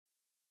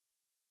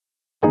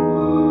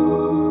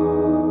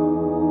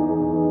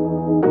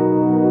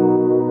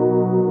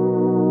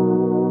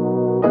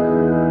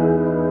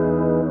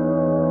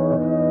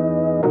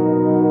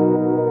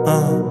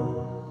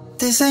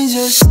This ain't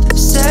just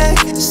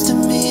sex to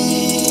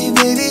me,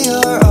 baby,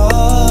 you're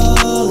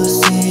all I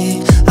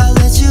see. I'll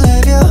let you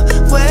have your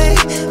way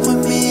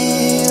with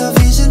me, a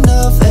vision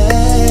of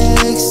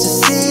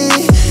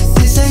ecstasy.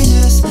 This ain't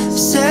just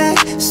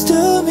sex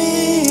to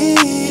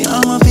me,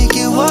 I'ma pick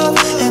you up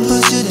and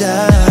put you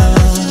down.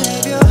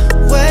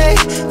 Way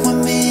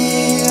with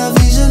me, a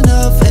vision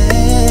of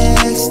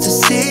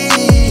ecstasy.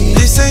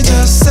 This ain't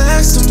just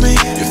sex to me,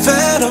 you're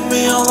fed on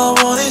me, all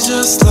I want is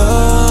just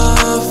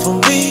love for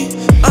me.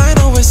 I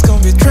know it's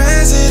gonna be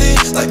tragedy,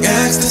 like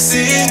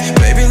ecstasy.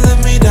 Baby,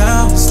 let me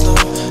down slow,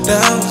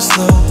 yeah.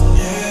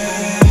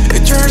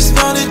 It turns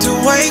funny to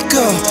wake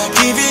up,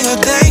 giving a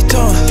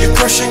daytime. You're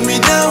crushing me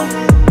down.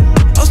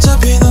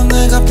 어차피 넌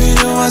내가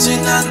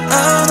필요하진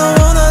않아.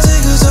 원하지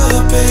그저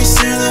옆에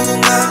있을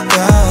누군가가.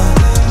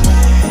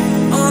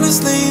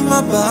 Honestly,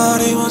 my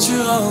body wants you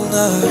all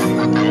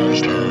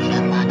night.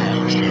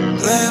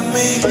 Let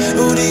me,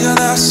 우리가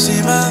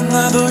다시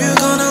만나도 you're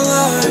gonna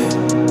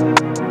lie.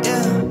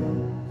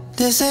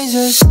 This ain't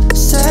just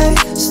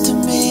sex to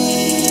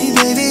me,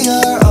 baby,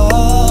 you're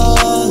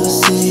all I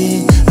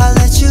see. I'll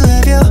let you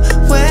have your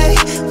way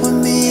with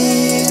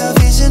me, a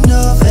vision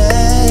of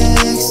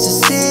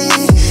ecstasy.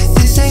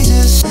 This ain't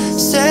just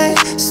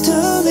sex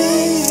to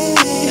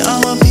me,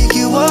 I'ma pick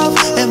you up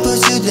and put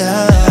you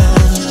down.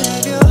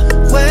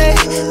 Way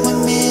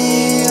with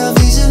me, a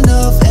vision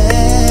of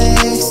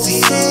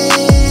ecstasy.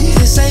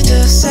 This ain't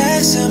just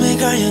sex to me,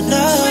 girl, you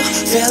know.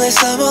 Feeling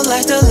someone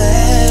like the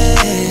lake.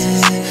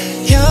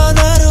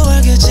 나를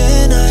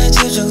알겠지 나의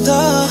집중도.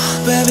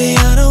 Baby,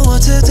 I don't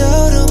want to do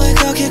to make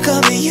up keep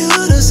coming you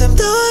the same.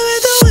 Do it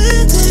with the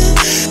wind.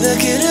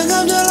 느끼는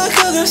감정 like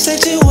a girl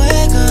sexy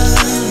wagon.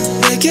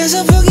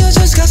 내게서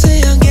풍겨져 가슴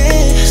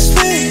향해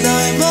Sweet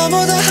너의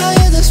맘보다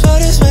higher, that's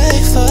what it's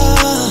made for.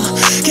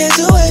 Can't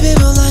do it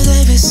people like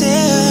David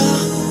Seal.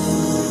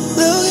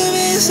 Look at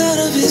me inside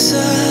of his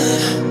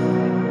side.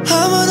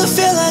 I wanna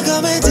feel like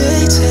I'm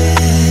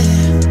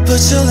addicted. Put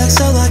your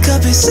legs up like a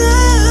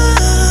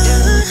beside.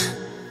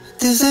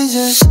 This ain't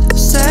just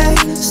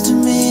sex to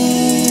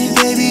me,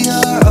 baby,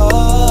 you're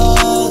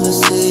all I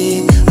see.